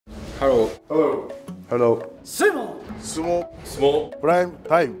Hello. Hello. Hello. Sumo! Small. Prime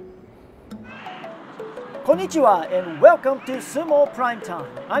time. Konnichiwa and welcome to Sumo Prime Time.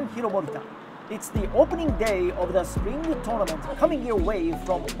 I'm Hiro. It's the opening day of the Spring Tournament coming your way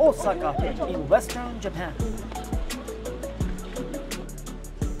from Osaka in Western Japan.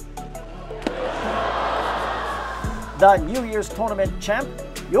 The New Year's Tournament champ,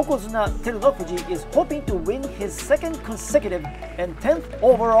 Yokozuna Terunofuji, is hoping to win his second consecutive and 10th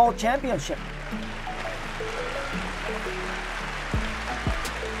overall championship.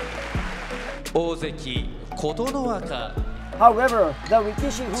 Ozeki Kotonowaka. However, the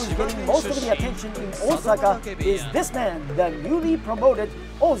Rikishi who is getting most of the attention in Osaka is this man, the newly promoted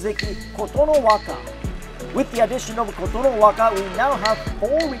Ozeki Kotonowaka. With the addition of Kotonowaka, we now have 4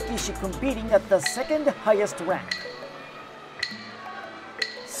 Rikishi competing at the second highest rank.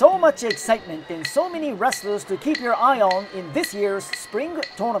 So much excitement and so many wrestlers to keep your eye on in this year's Spring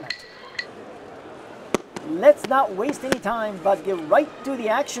Tournament. Let's not waste any time but get right to the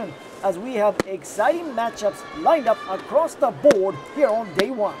action as we have exciting matchups lined up across the board here on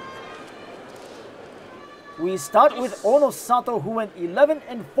day 1. We start with Onosato, who went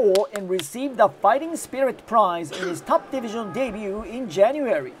 11-4 and received the Fighting Spirit prize in his top division debut in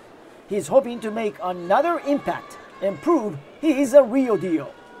January. He's hoping to make another impact and prove he is a real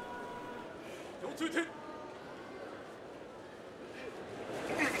deal.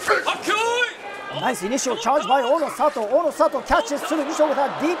 Nice initial charge by Onosato. Onosato catches Tsurugisho with a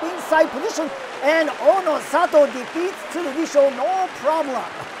deep inside position, and Onosato defeats Tsurugisho no problem.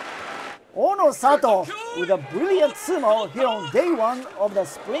 Onosato with a brilliant sumo here on day 1 of the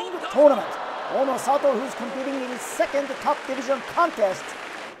Spring Tournament. Onosato, who's competing in his second top division contest,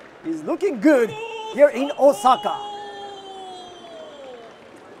 is looking good here in Osaka.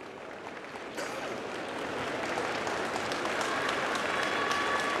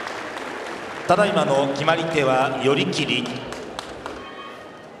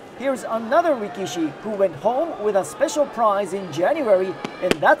 Here's another Rikishi who went home with a special prize in January,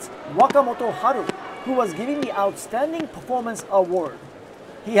 and that's Wakamotoharu, who was given the Outstanding Performance Award.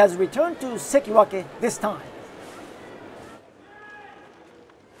 He has returned to Sekiwake this time.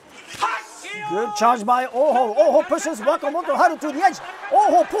 Good charge by Oho. Oho pushes Wakamotoharu to the edge.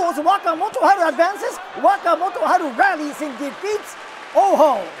 Oho pulls, Wakamotoharu advances. Wakamotoharu rallies and defeats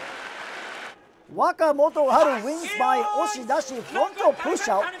Oho. Wakamotoharu wins by Oshidashi frontal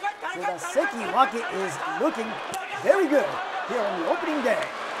push-out, so the Sekiwake is looking very good here on the opening day.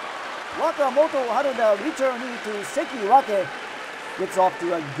 Wakamotoharu, the returnee to Sekiwake, gets off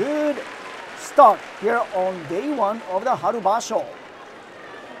to a good start here on day 1 of the Harubasho.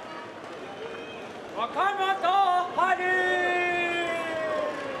 Wakamotoharu!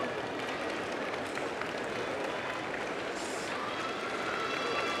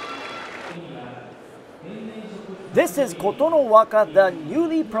 This is Kotonowaka, the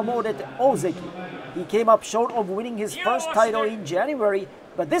newly promoted Ozeki. He came up short of winning his first title in January,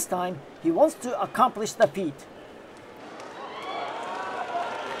 but this time he wants to accomplish the feat.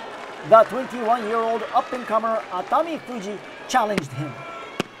 The 21-year-old up-and-comer Atamifuji challenged him.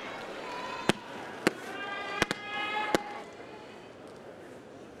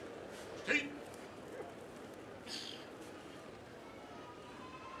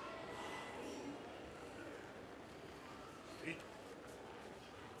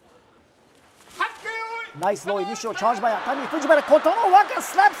 Nice low initial charge by Atamifuji, but Kotonowaka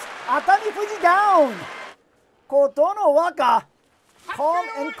slaps Atamifuji down. Kotonowaka, calm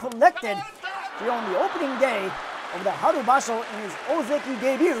and collected here on the opening day of the Harubasho in his Ozeki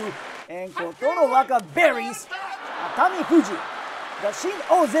debut, and Kotonowaka buries Atamifuji. The Shin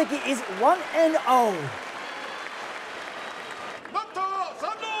Ozeki is 1-0.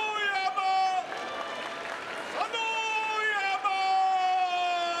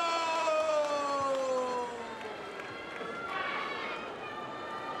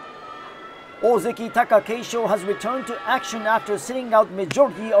 Ozeki Takakeisho has returned to action after sitting out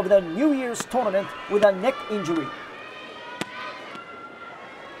majority of the New Year's Tournament with a neck injury.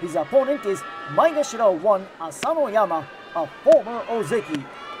 His opponent is Maegashira 1 Asanoyama, a former Ozeki.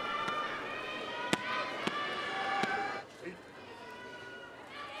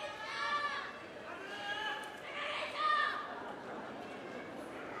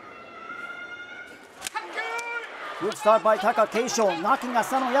 Good start by Takakeisho, knocking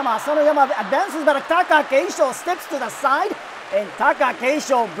Asanoyama. Asanoyama advances, but Takakeisho steps to the side, and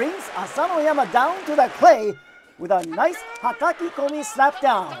Takakeisho brings Asanoyama down to the clay with a nice Hataki Komi slap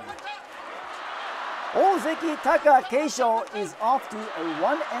down. Ozeki Takakeisho is off to a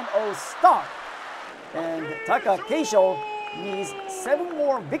 1-0 start, and Takakeisho needs 7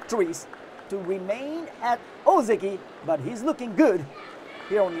 more victories to remain at Ozeki, but he's looking good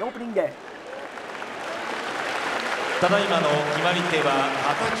here on the opening day. ただいまの決まり手は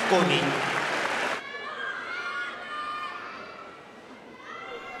叩き込み。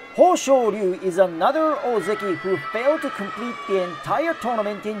Hoshoryu is another Ozeki who failed to complete the entire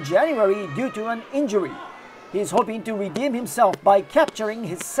tournament in January due to an injury. He's hoping to redeem himself by capturing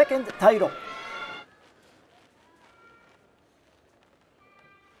his second title.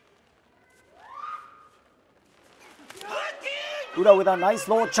 Ura with a nice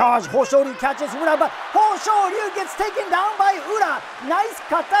low charge. Hoshoryu catches Ura, but Hoshoryu gets taken down by Ura. Nice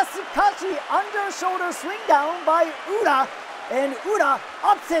katasukashi under shoulder swing down by Ura. And Ura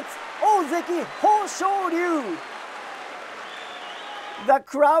upsets Ozeki Hoshoryu. The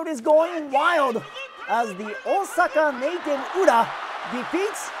crowd is going wild as the Osaka native Ura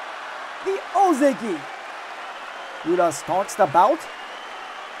defeats the Ozeki. Ura starts the bout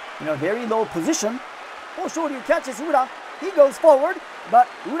in a very low position. Hoshoryu catches Ura. He goes forward, but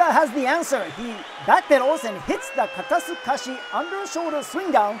Ura has the answer. He backpedals and hits the katasukashi under shoulder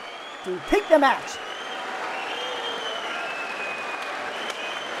swing down to take the match.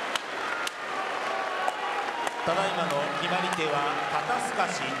 ただいまの決まり手は肩すか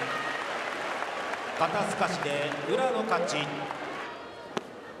し。肩すかしで裏の勝ち。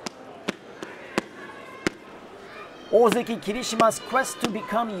Ozeki Kirishima's quest to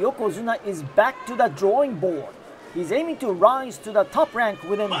become Yokozuna is back to the drawing board. He's aiming to rise to the top rank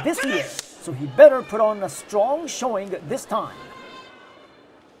within this year, so he better put on a strong showing this time.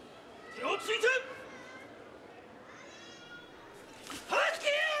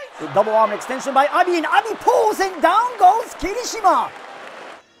 The double arm extension by Abi, and Abi pulls and down goes Kirishima.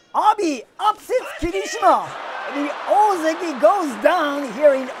 Abi upsets Kirishima. The Ozeki goes down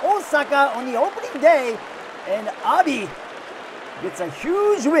here in Osaka on the opening day, and Abi gets a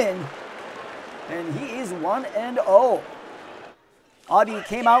huge win, and he is 1-0. Abi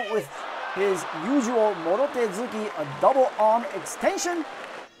came out with his usual Morotezuki, a double arm extension,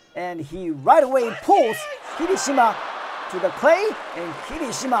 and he right away pulls Kirishima to the clay, and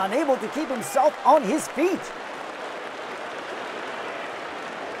Kirishima unable to keep himself on his feet.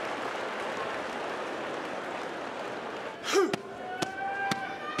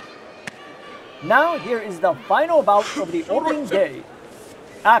 Now here is the final bout of the opening day.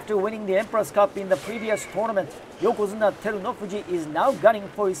 After winning the Emperor's Cup in the previous tournament, Yokozuna Terunofuji is now gunning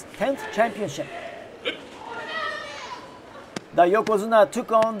for his 10th championship. The Yokozuna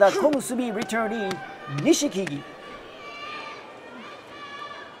took on the Komusubi returnee, Nishikigi.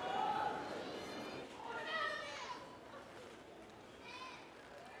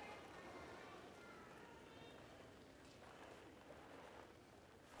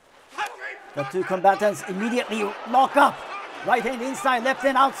 The two combatants immediately lock up. Right hand inside, left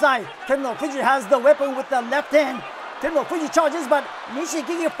hand outside. Terunofuji has the weapon with the left hand. Terunofuji charges, but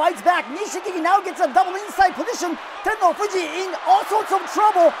Nishikigi fights back. Nishikigi now gets a double inside position. Terunofuji in all sorts of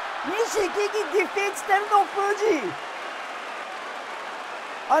trouble. Nishikigi defeats Terunofuji.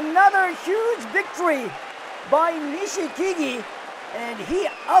 Another huge victory by Nishikigi, and he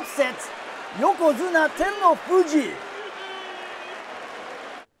upsets Yokozuna Terunofuji.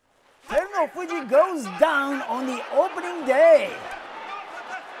 Terunofuji goes down on the opening day.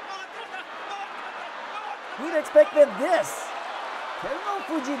 Who'd expected this?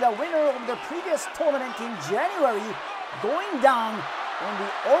 Terunofuji, the winner of the previous tournament in January, going down on the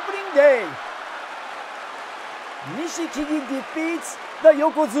opening day. Nishikigi defeats the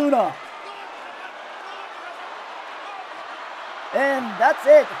Yokozuna. And that's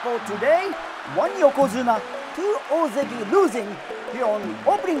it for today. One Yokozuna, two Ozeki losing here on the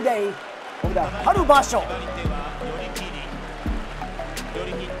opening day of the Haru Basho.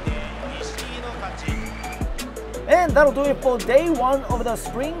 And that'll do it for day one of the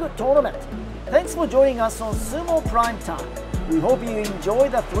spring tournament. Thanks for joining us on Sumo Prime Time. We hope you enjoy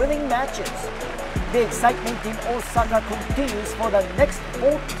the thrilling matches. The excitement in Osaka continues for the next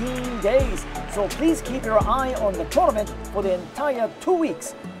 14 days, so please keep your eye on the tournament for the entire 2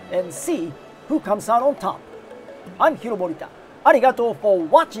 weeks and see who comes out on top. I'm Hiro Morita. Arigato for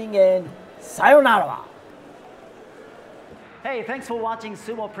watching, and sayonara. Hey, thanks for watching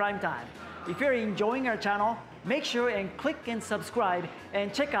Sumo Prime Time. If you're enjoying our channel, make sure and click and subscribe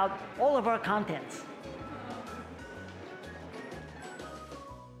and check out all of our contents.